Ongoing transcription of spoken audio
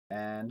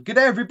And good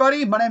day,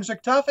 everybody. My name's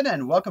Rick Tuffin,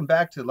 and welcome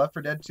back to Left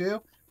 4 Dead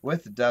 2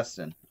 with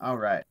Dustin. All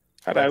right,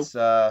 Hello.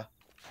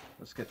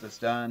 let's get this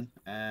done,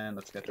 and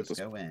let's get this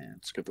going.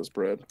 Let's get this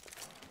bread.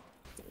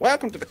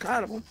 Welcome to the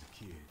carnival.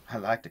 I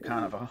like the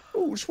carnival.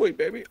 Oh, sweet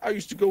baby. I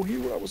used to go here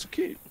when I was a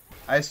kid.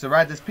 I used to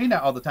ride this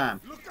peanut all the time.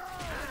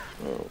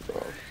 Oh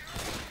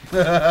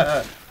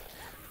god.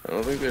 I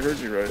don't think they heard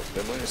you right.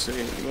 They might say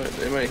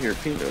they might hear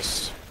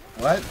penis.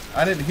 What?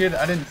 I didn't hear.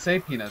 I didn't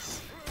say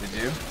penis. Did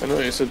you? I know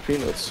you said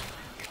peanuts.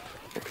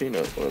 Or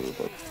peanut, whatever the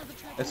fuck.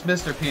 It's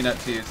Mr. Peanut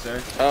to you,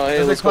 sir. Oh, hey,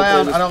 There's let's a clown. go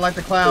play this, I don't like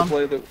the clown.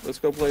 Let's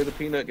go play the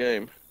peanut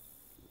game.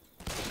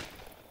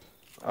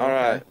 Okay.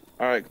 All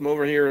right. Come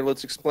over here and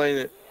let's explain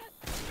it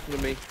to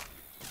me.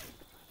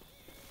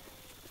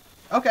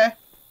 Okay.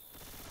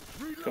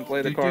 Come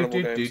play the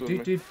carnival games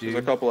with me. There's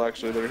a couple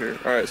actually that are here.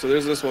 All right, so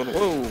there's this one.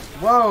 Whoa.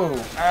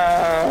 Whoa.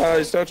 Ah,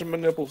 he's touching my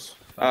nipples.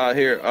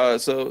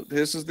 So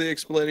this is the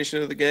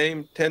explanation of the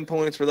game. 10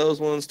 points for those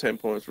ones, 10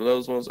 points for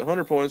those ones,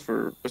 100 points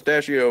for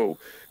pistachio.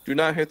 Do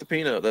not hit the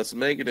peanut. That's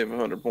negative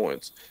 100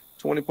 points.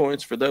 20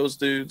 points for those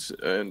dudes,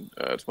 and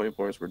 20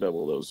 points for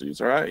double those dudes.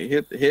 All right,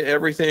 hit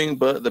everything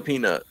but the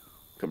peanut.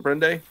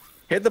 Comprende?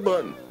 Hit the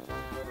button.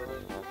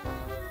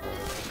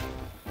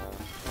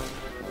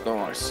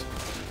 Nice.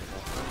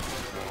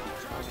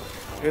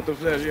 Hit the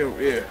pistachio,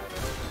 yeah.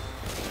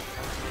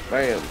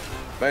 Bam,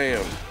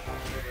 bam,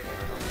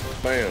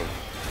 bam.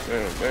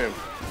 Bam, bam,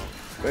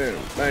 bam,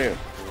 bam,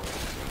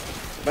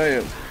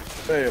 bam,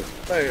 bam,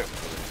 bam.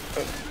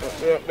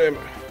 Damn it.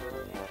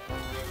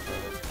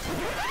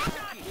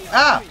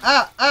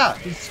 Ah!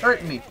 He's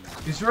hurting me.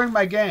 He's ruining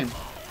my game.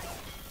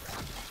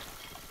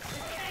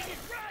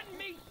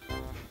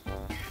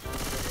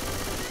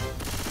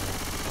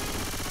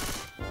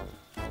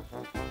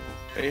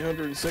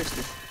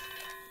 $860.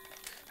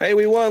 Hey,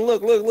 we won!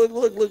 Look! We won!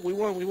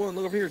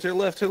 Look up here, to the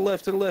left.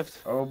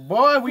 Oh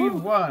boy, we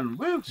won!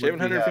 Woo!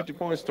 750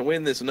 points to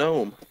win this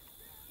gnome.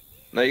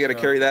 Now you got to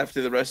carry that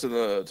through the rest of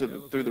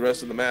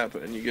the map,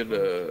 and you get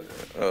through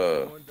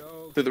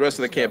the rest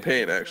of the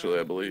campaign. Actually,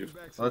 I believe.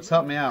 So let's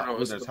help me out. No,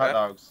 Ooh, there's hot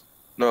dogs.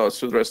 No, it's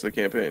through the rest of the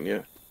campaign.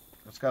 Yeah.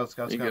 Let's go.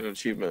 You get an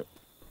achievement.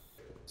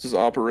 This is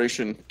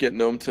Operation Get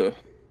Gnome Chomsky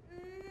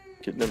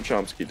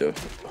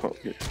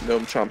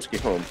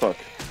home. Fuck.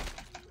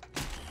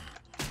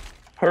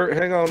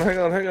 Hang on.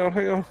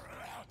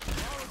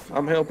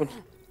 I'm helping.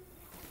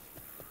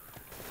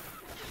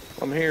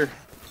 I'm here.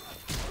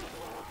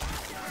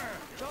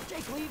 Don't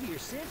take leave of your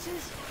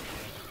senses.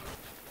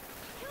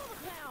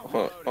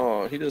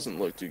 Oh, he doesn't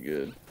look too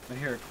good. I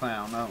hear a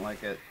clown. I don't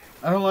like it.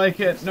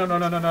 No.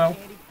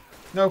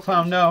 No,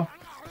 clown, no.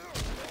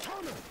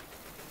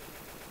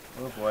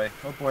 Oh boy.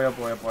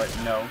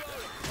 No.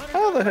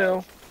 How the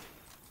hell?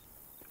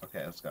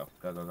 Okay, let's go.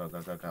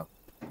 Go.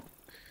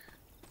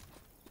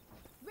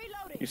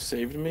 You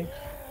saved me?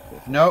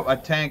 No, a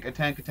tank.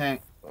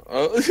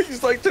 Oh,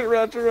 he's like, turn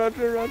around.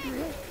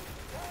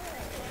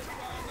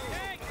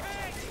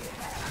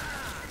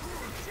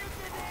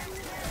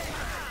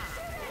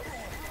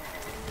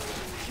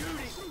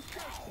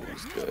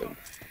 He's good.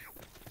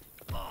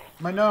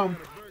 My gnome.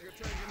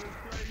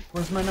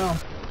 Where's my gnome?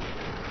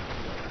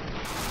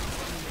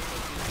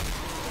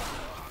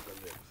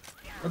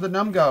 Where'd the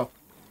gnome go?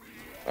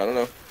 I don't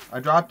know. I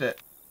dropped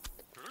it.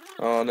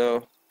 Oh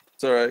no.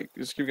 It's alright.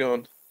 Just keep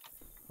going.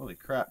 Holy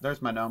crap,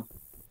 there's my gnome.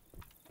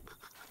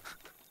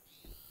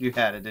 You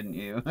had it, didn't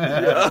you?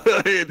 Yeah,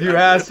 you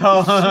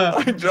asshole.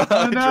 I dropped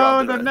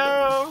the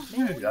gnome.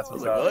 It. That's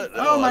what's Like, up. what?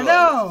 Oh, my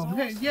gnome.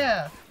 Hey,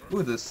 yeah.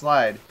 Ooh, the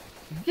slide.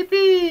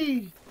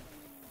 Yippee.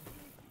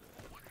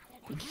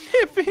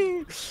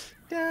 Yippee!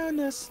 Down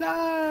the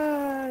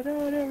slide.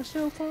 Oh, that was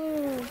so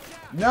fun.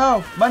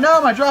 No, my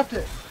gnome, I dropped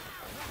it.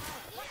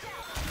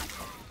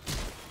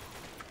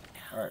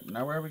 Alright,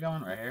 now where are we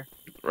going? Right here?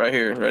 Right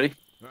here, ready?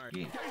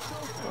 Yeah.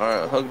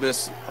 Alright, hug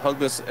this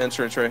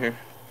entrance right here.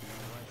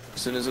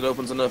 As soon as it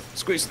opens enough.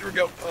 Squeeze, there we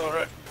go.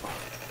 Alright.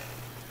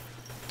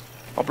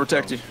 I'll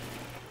protect you.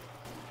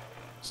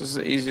 This is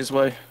the easiest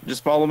way.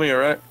 Just follow me,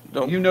 alright?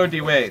 Don't. You know the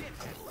way.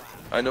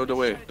 I know the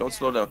way. Don't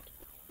slow down.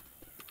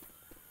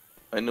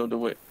 I know the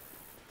way.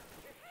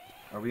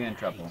 Are we in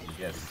trouble?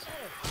 Yes.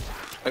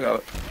 I got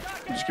it.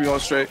 Just keep going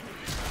straight.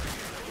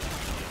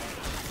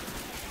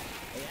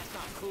 Hey, that's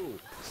not cool.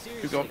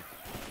 Seriously. Keep going.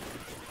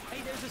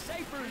 Hey, there's a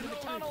safe room in the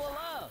tunnel of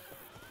love.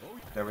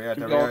 There we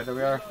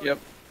are. Yep.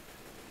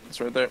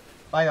 It's right there.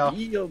 Bye, y'all.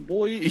 Yeah,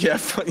 boy. Yeah,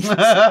 funny.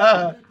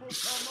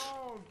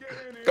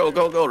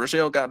 Go,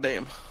 Rochelle,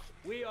 goddamn.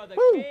 We are the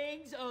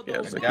kings of the Yeah,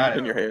 it's like Got keep it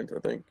in it. your hands, I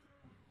think.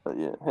 But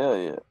yeah, hell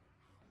yeah.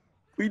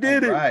 We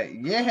did it. Right.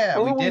 Yeah,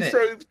 we did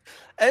it.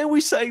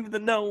 We saved the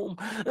gnome.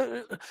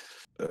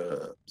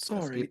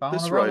 Sorry, keep on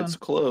this rolling. ride's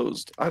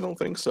closed. I don't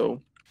think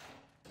so.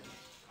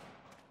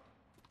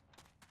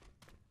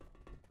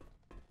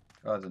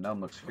 Oh, the gnome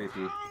looks creepy.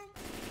 Dang,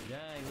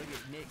 look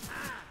at Nick.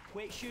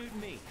 Quit shooting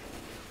me.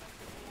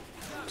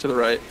 To the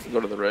right. Go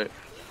to the right.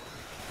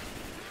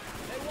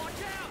 Hey, watch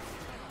out!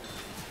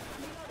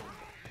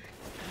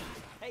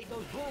 Hey,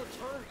 those bullets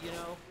hurt, you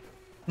know.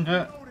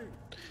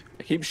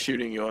 I keep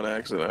shooting you on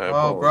accident. I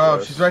Oh, bro,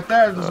 apologize. she's right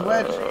there. There's a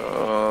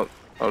witch.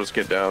 I'll just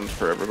get down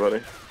for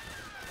everybody.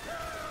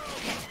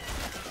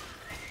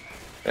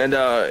 And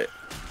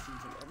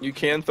you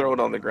can throw it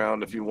on the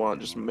ground if you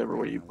want. Just remember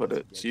where you put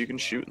it, so you can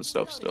shoot and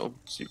stuff still,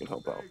 so you can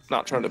help out.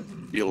 Not trying to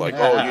be like,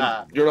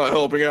 oh, you're not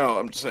helping out.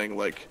 I'm just saying,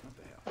 like,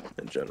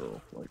 in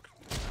general, like,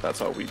 that's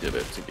how we did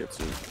it to get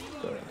to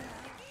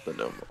the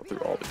gnome through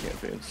all the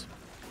campaigns.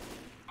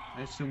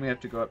 I assume we have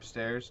to go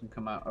upstairs and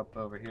come out up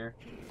over here.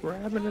 We're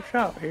having a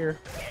shot here.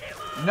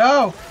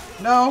 No!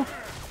 No!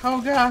 Oh,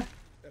 God.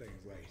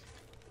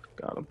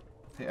 Got him.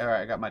 Hey,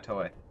 alright, I got my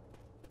toy.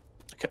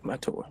 I got my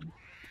toy.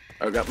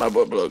 I got my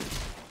butt plug.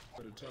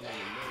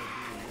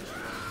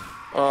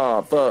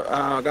 Oh, fuck.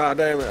 Oh, God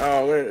damn it.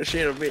 Oh, where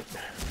she in a bit.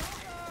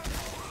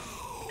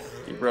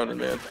 Keep running,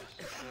 man.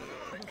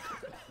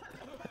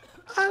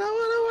 I don't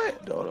want to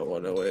wait. Don't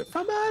want to wait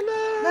for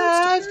my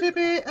Nice to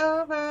be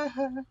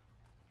over.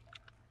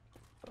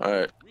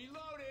 Alright.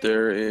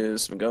 There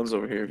is some guns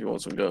over here if you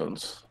want some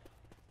guns.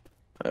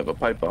 I have a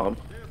pipe bomb.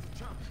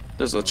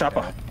 There's a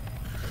chopper.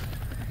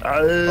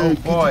 Oh,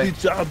 boy.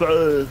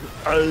 Chopper.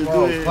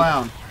 Whoa,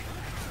 clown.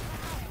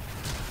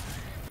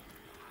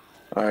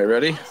 Alright,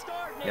 ready?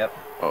 Yep.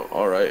 Oh,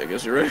 alright. I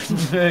guess you're ready.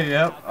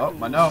 Yep. Oh,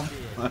 my gnome.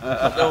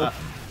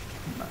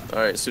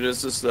 Alright, as soon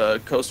as this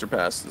coaster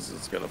passes,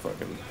 it's gonna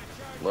fucking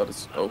let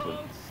us open.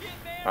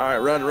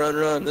 Alright, run, run,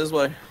 run. This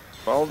way.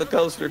 Follow the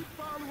coaster.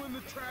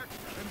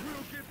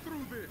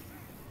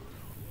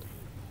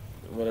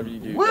 Whatever you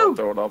do, don't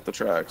throw it off the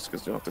tracks,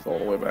 because you'll have to go all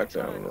the way back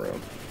down and around.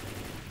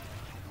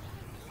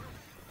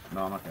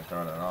 No, I'm not gonna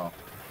throw it at all.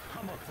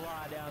 I'm gonna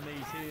fly down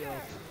these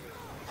hills.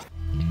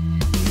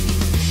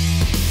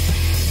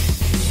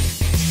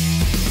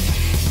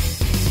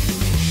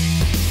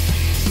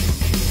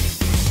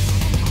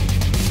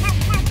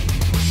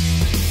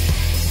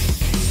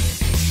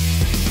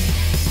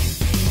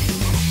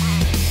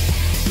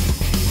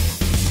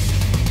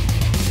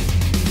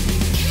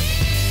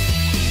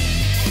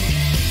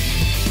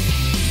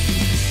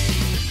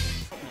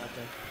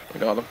 I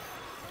got him.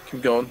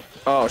 Keep going.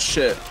 Oh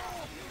shit.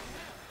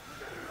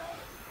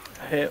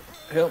 Help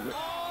me.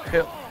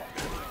 Help.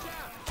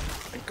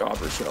 Thank God,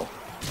 Rochelle.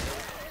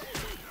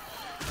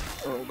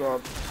 Oh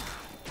God.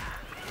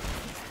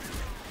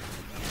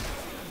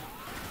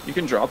 You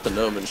can drop the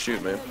gnome and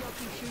shoot, man.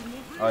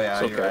 Oh yeah,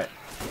 It's you're okay. right.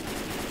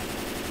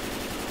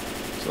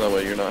 So that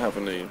way you're not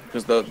having to,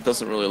 because that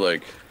doesn't really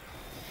like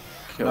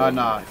kill No, him,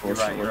 no, you're right,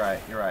 unfortunately. you're right,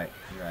 you're right,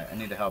 you're right. I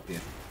need to help you.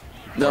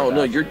 No,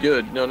 no, you're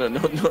good. No, no,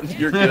 no, no,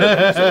 you're good.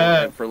 I'm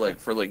saying, for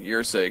like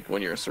your sake,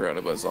 when you're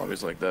surrounded by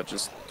zombies like that,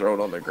 just throw it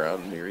on the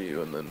ground near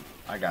you, and then.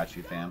 I got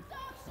you, fam.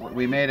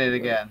 We made it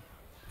again.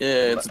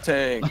 Yeah, it's a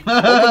tank. Open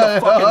the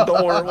fucking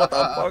door. What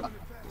the fuck?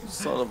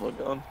 Son of a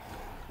gun.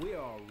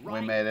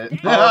 We made it.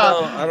 Oh,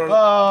 no, I don't know.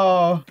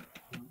 Oh,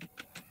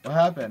 what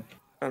happened?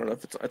 I don't know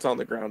if it's on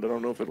the ground. I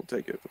don't know if it'll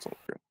take it if it's on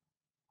the ground.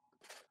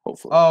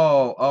 Hopefully.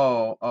 Oh,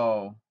 oh,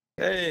 oh.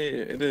 Hey,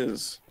 it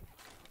is.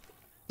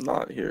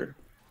 Not here.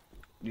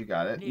 You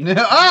got it.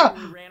 Ah!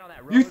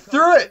 You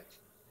threw it!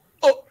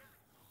 Oh!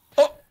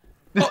 Oh!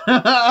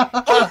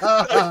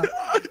 Oh!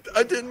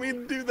 I didn't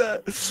mean to do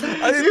that.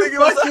 I didn't think it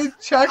was. You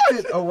chucked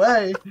it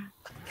away.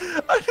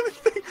 I didn't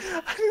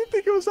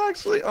think it was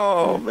actually.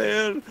 Oh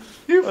man,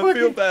 You I feel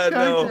fucking bad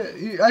now. chucked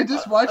it. I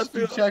just watched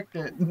you feel- chuck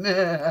it.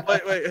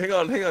 Wait, hang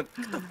on. Get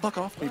the fuck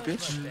off me,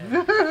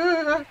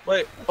 bitch.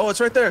 Wait, oh, it's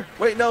right there.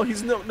 Wait, no,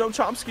 he's no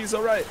Chomsky's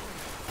all right.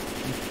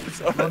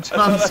 Little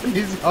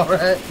Chomsky's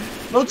alright.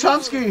 Little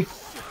Chomsky!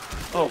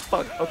 Oh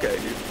fuck. Okay,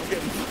 dude. I'm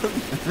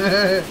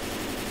getting.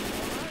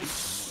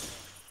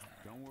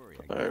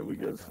 All right, we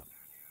good.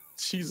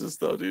 Jesus,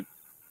 though, dude.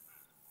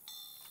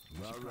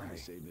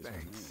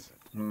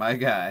 My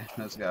guy.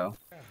 Let's go.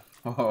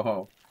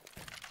 Oh.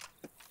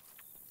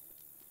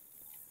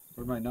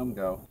 Where'd my gnome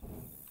go?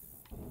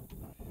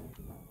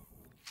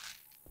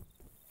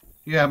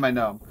 You have my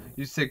gnome.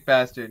 You sick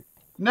bastard.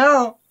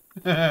 No!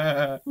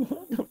 Fucking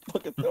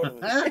throw it in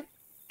the-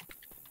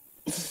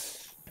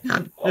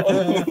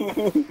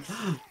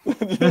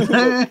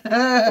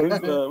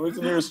 Where's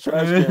the nearest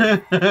trash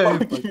can?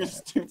 Fuck you,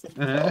 stupid.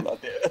 Oh,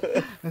 not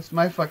there. It's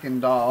my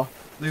fucking doll.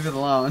 Leave it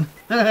alone.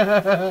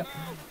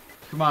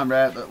 Come on,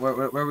 Brad.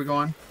 Where are we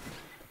going?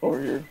 Over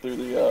here through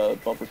the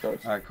bumper cars.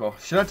 Alright, cool.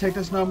 Should I take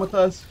this gnome with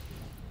us?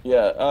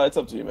 Yeah, it's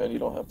up to you, man. You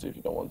don't have to if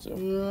you don't want to.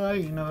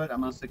 You know what?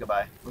 I'm gonna say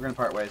goodbye. We're gonna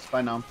part ways.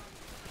 Bye, gnome.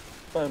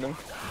 I know.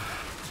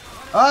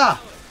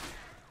 Ah!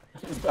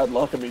 It's bad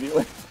luck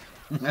immediately.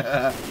 You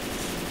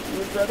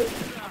regret it?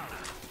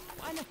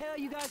 Why the hell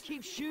you guys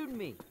keep shooting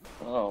me?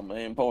 Oh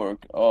man, pork.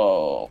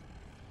 Oh.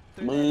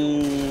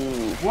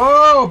 Moo.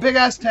 Whoa! Big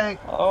ass tank!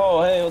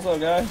 Oh, hey, what's up,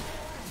 guy?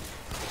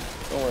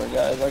 Don't worry,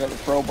 guys. I got a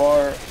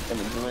crowbar and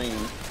a dream.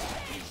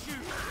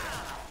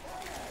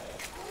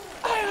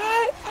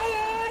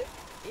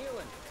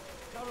 Ewan,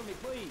 cover me,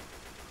 please.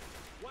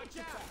 Watch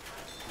out.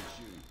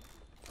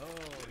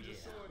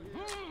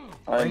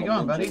 Where are you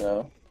going, buddy?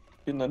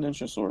 Getting a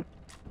ninja sword.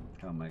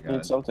 Oh my I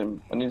need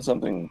god.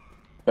 something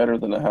better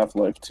than a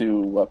Half-Life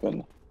 2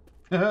 weapon.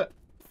 You're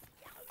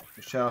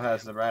Michelle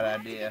has the right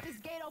idea. This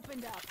gate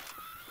opened up.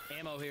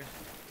 Ammo here.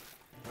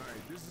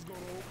 Alright, this is gonna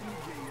open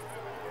the gate.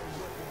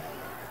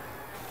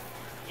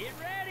 Get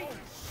ready.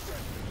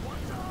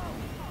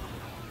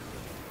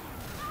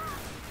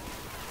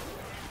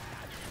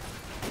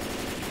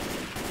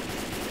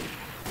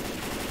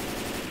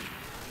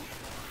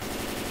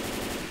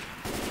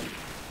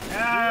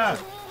 Ah!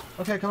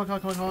 Okay, come on.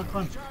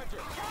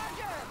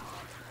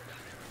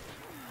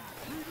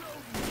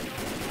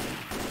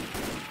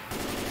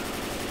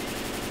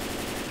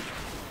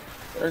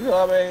 They're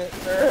coming.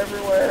 They're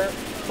everywhere.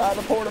 By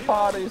the porta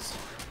potties.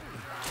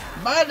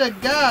 By the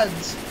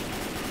gods!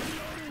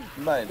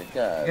 By the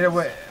God.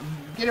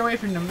 Get away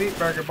from the meat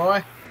burger,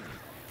 boy.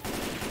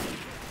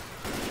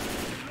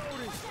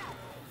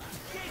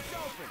 Gates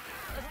open.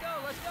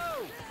 Let's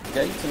go.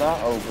 Gates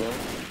not open.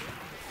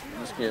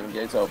 Just kidding.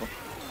 Gates open.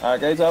 All right,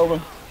 gates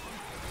open.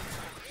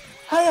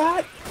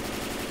 Hi.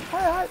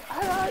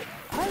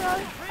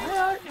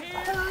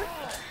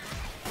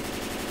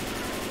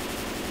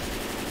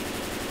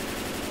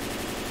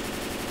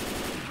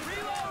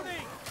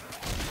 Reloading.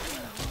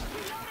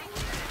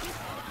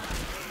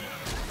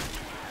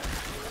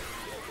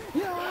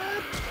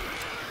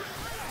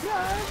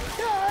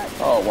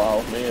 Oh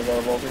wow, me and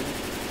other people.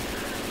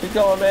 Keep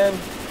going, man.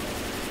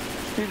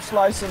 Keep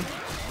slicing.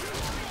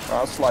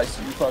 I'll slice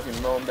you. You fucking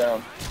mow him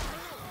down.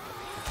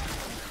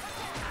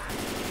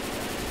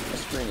 My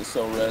screen is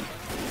so red.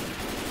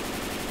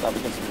 Not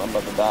because I'm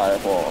about to die.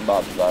 Well, I'm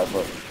about to die,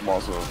 but I'm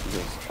also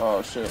because.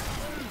 Oh shit.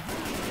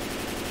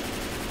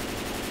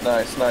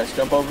 Nice.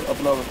 Jump over, up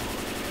and over.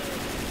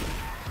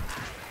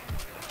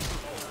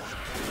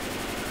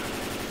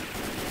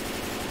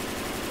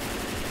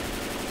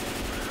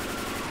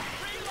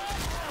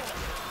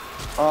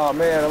 Oh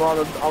man, I'm on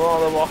the water.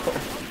 Well,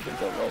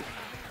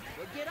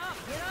 get up.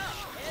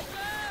 Heads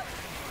up.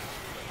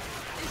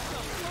 It's the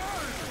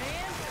first,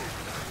 man.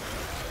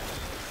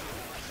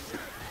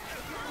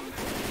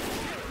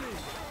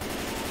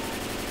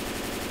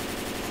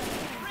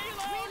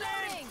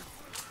 Reloading.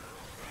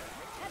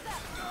 Heads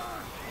up.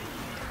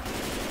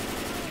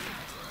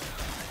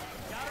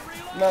 Gotta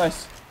reload. Nice.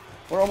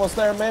 We're almost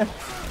there, man.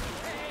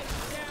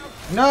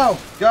 No!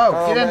 Go!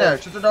 Oh, Get in man. there!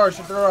 Shut the door!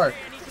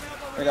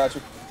 I got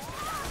you.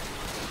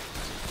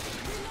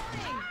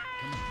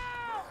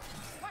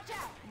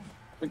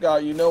 We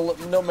got you.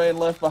 No man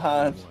left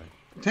behind.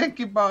 Thank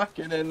you, boy.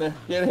 Get in there.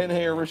 Get in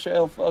here,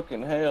 Rochelle.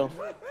 Fucking hell.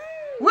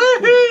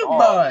 Woohoo,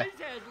 boy! His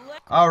head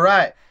left.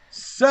 Alright,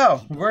 so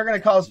we're going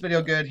to call this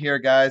video good here,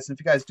 guys. And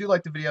if you guys do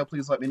like the video,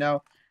 please let me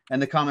know in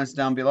the comments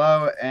down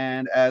below.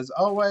 And as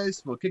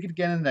always, we'll kick it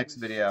again in the next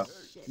video.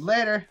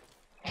 Later!